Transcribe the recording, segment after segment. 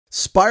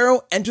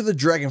Spyro Enter the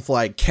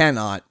Dragonfly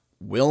cannot,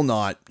 will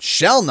not,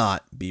 shall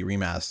not be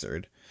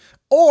remastered.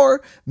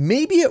 Or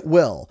maybe it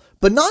will,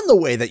 but not in the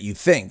way that you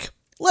think.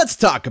 Let's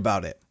talk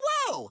about it.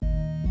 Whoa!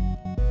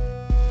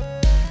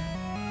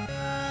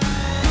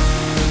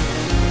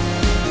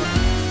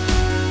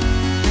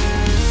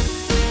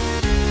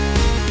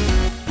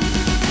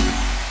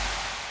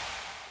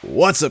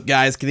 What's up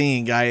guys,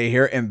 Canadian Guy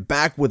here, and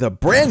back with a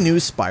brand new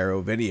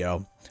Spyro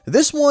video.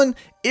 This one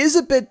is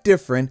a bit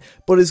different,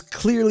 but is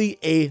clearly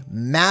a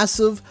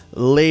massive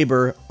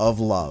labor of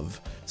love.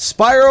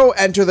 Spyro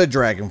Enter the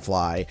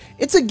Dragonfly.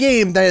 It's a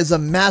game that is a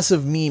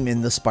massive meme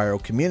in the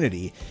Spyro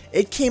community.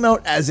 It came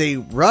out as a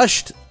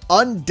rushed,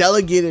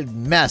 undelegated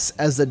mess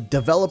as the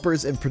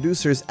developers and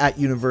producers at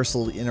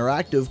Universal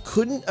Interactive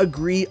couldn't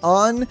agree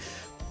on,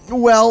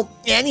 well,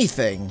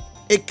 anything.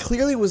 It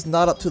clearly was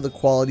not up to the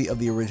quality of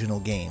the original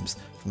games,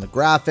 from the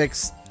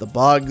graphics, the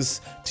bugs,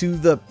 to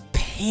the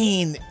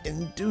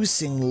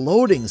pain-inducing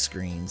loading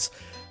screens.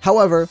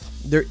 However,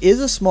 there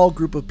is a small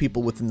group of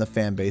people within the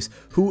fanbase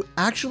who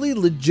actually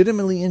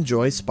legitimately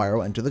enjoy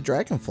Spyro Enter the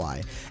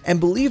Dragonfly, and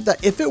believe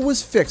that if it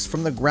was fixed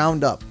from the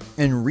ground up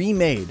and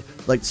remade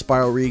like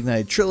Spyro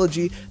Reignited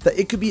trilogy, that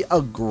it could be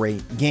a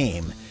great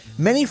game.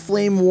 Many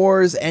flame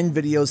wars and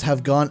videos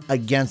have gone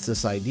against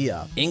this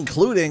idea,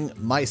 including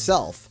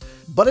myself.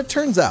 But it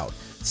turns out,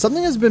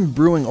 something has been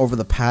brewing over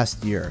the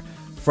past year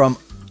from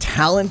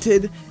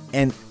talented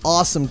and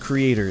awesome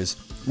creators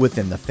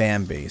within the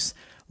fan base.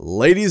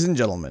 Ladies and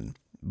gentlemen,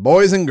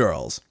 boys and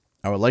girls,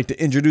 I would like to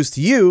introduce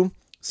to you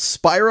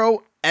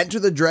Spyro Enter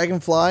the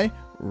Dragonfly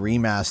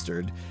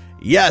Remastered.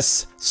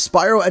 Yes,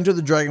 Spyro Enter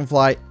the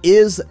Dragonfly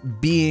is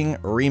being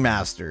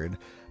remastered,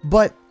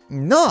 but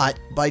not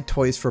by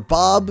Toys for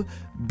Bob,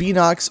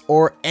 Beanox,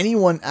 or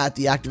anyone at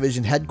the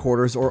Activision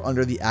headquarters or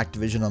under the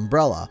Activision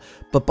umbrella,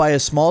 but by a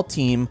small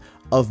team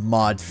of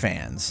mod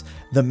fans.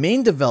 The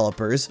main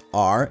developers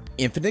are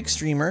Infinite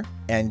Streamer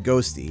and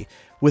Ghosty,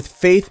 with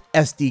Faith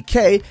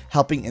SDK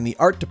helping in the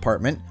art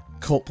department,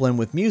 Copeland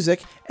with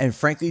music, and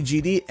Frankly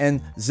GD and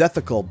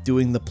Zethical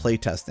doing the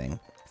playtesting.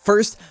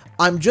 First,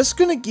 I'm just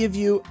going to give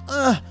you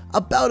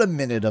about a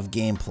minute of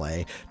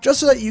gameplay, just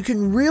so that you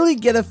can really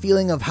get a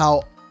feeling of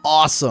how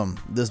awesome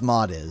this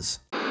mod is.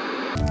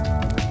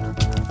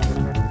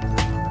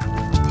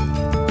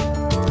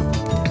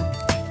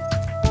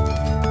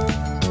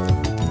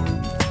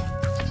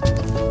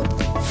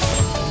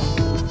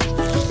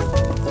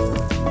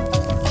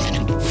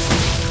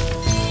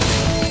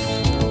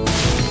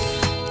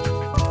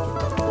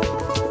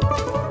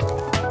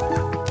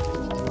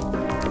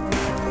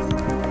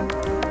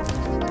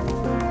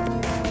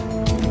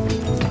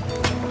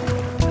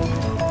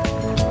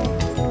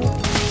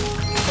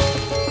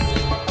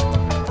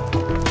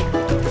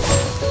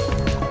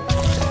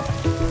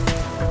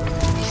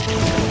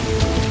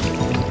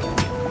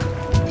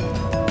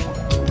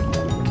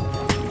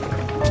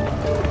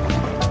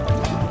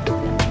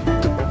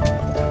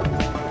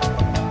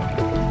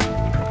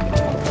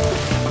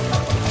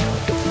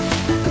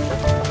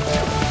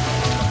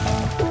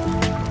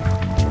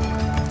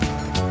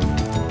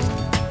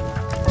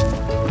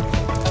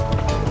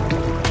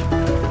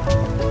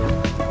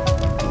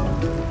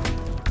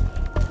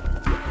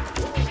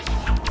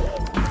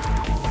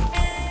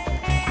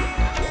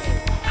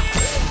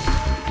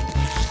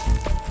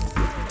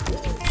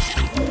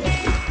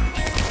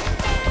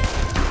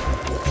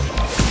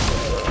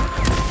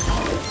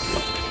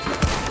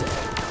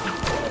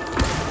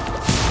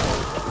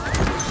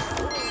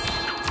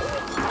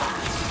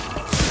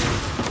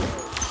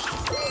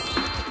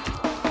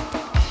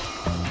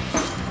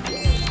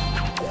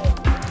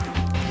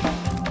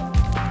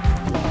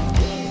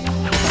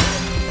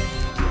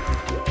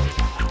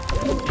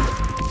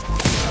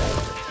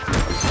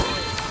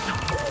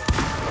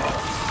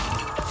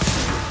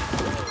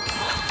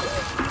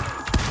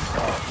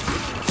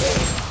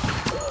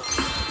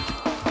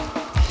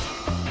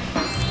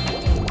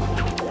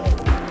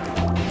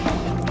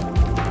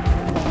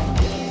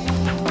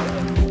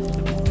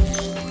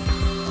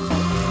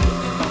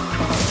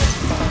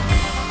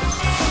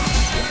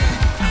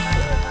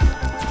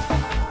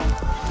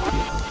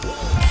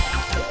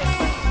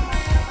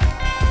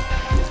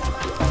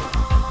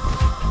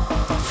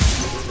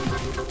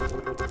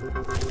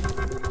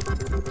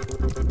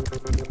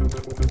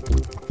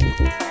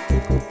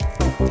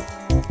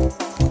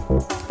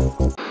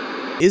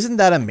 Isn't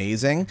that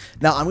amazing?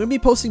 Now, I'm going to be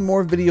posting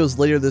more videos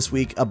later this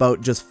week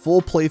about just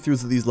full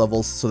playthroughs of these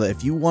levels, so that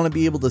if you want to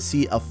be able to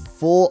see a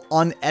full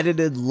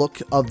unedited look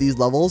of these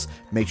levels,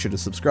 make sure to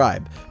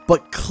subscribe.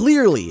 But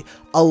clearly,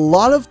 a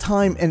lot of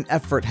time and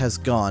effort has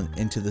gone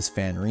into this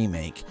fan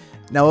remake.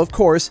 Now, of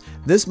course,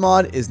 this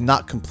mod is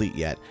not complete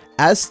yet,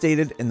 as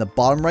stated in the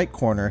bottom right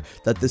corner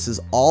that this is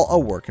all a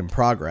work in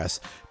progress.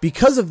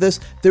 Because of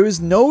this, there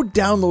is no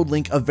download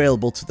link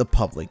available to the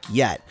public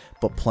yet,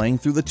 but playing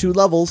through the 2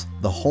 levels,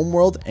 the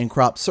homeworld and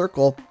crop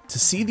circle, to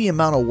see the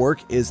amount of work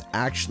is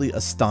actually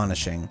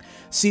astonishing.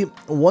 See,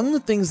 one of the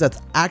things that's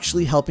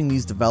actually helping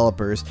these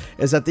developers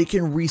is that they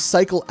can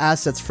recycle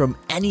assets from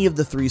any of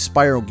the 3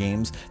 Spyro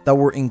games that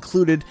were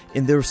included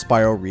in their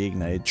Spyro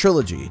Reignited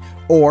trilogy,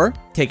 or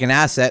take an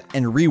asset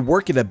and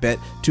rework it a bit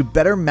to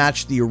better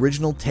match the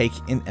original take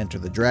in Enter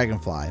the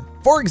Dragonfly.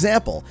 For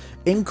example,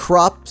 in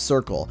Crop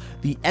Circle,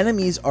 the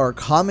enemies are a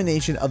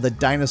combination of the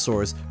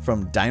dinosaurs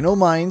from Dino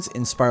Mines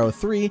in Spyro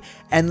 3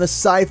 and the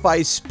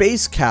sci-fi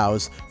space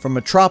cows from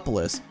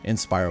Metropolis in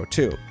Spyro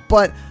 2.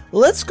 But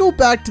let's go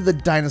back to the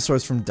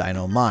dinosaurs from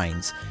Dino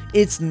Mines.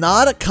 It's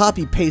not a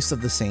copy-paste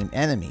of the same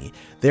enemy.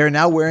 They are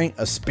now wearing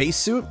a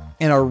spacesuit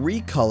and are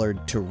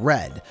recolored to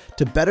red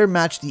to better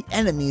match the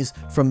enemies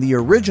from the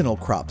original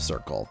Crop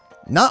Circle.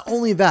 Not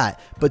only that,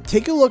 but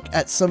take a look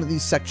at some of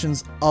these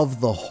sections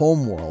of the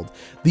homeworld.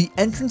 The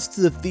entrance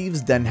to the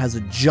Thieves' Den has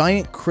a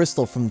giant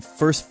crystal from the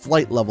first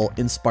flight level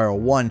in Spyro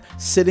 1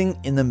 sitting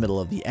in the middle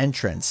of the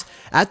entrance.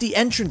 At the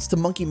entrance to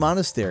Monkey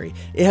Monastery,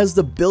 it has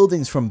the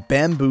buildings from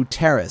Bamboo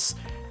Terrace.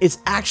 It's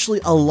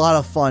actually a lot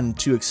of fun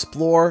to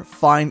explore,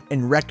 find,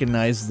 and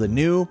recognize the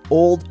new,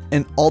 old,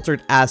 and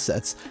altered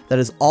assets that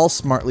is all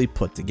smartly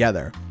put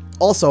together.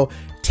 Also,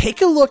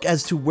 take a look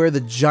as to where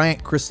the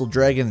giant crystal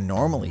dragon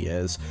normally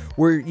is,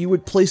 where you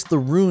would place the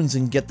runes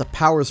and get the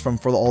powers from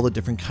for all the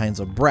different kinds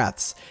of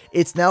breaths.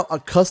 It's now a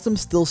custom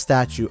still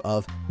statue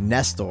of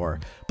Nestor.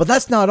 But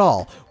that's not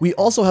all. We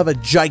also have a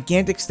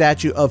gigantic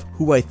statue of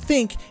who I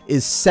think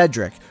is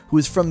Cedric, who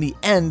is from the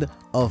end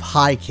of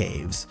High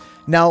Caves.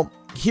 Now,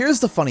 here's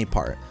the funny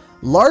part.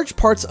 Large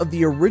parts of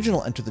the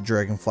original Enter the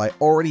Dragonfly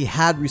already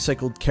had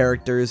recycled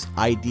characters,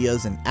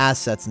 ideas, and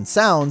assets and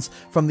sounds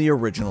from the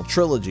original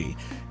trilogy,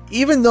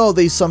 even though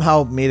they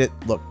somehow made it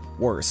look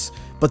worse.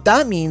 But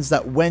that means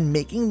that when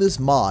making this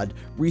mod,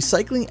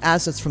 recycling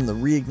assets from the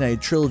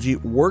Reignited trilogy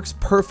works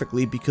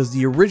perfectly because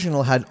the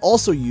original had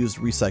also used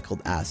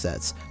recycled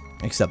assets.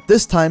 Except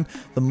this time,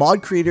 the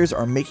mod creators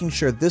are making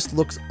sure this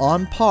looks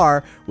on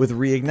par with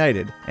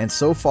Reignited, and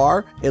so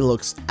far, it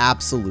looks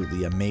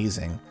absolutely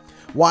amazing.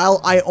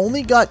 While I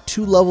only got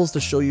 2 levels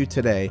to show you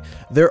today,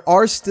 there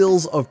are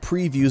stills of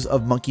previews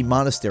of Monkey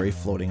Monastery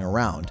floating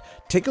around.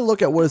 Take a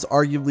look at what is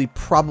arguably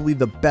probably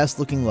the best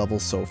looking level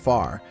so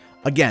far.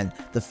 Again,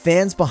 the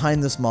fans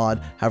behind this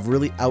mod have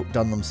really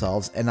outdone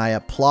themselves, and I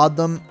applaud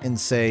them and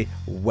say,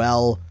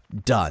 well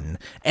done.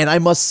 And I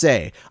must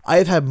say, I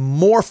have had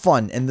more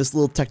fun in this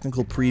little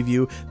technical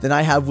preview than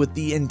I have with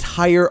the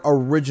entire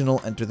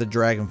original Enter the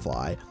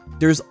Dragonfly.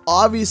 There's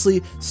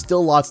obviously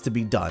still lots to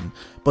be done,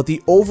 but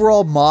the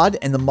overall mod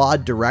and the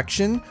mod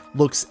direction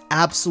looks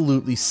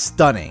absolutely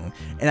stunning,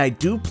 and I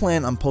do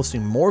plan on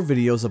posting more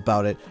videos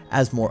about it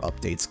as more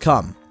updates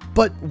come.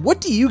 But what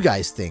do you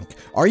guys think?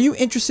 Are you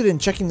interested in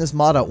checking this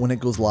mod out when it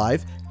goes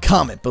live?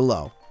 Comment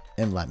below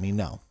and let me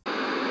know.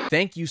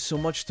 Thank you so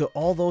much to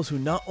all those who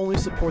not only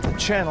support the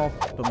channel,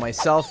 but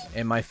myself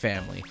and my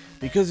family.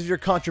 Because of your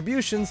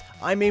contributions,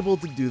 I'm able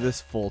to do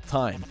this full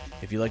time.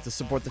 If you'd like to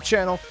support the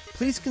channel,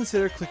 please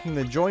consider clicking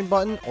the join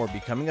button or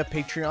becoming a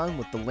Patreon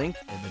with the link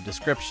in the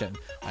description.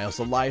 I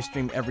also live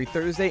stream every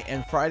Thursday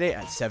and Friday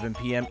at 7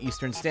 PM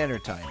Eastern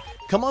Standard Time.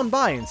 Come on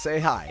by and say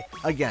hi.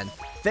 Again,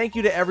 thank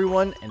you to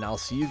everyone, and I'll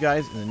see you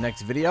guys in the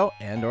next video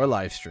and or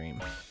live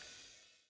stream.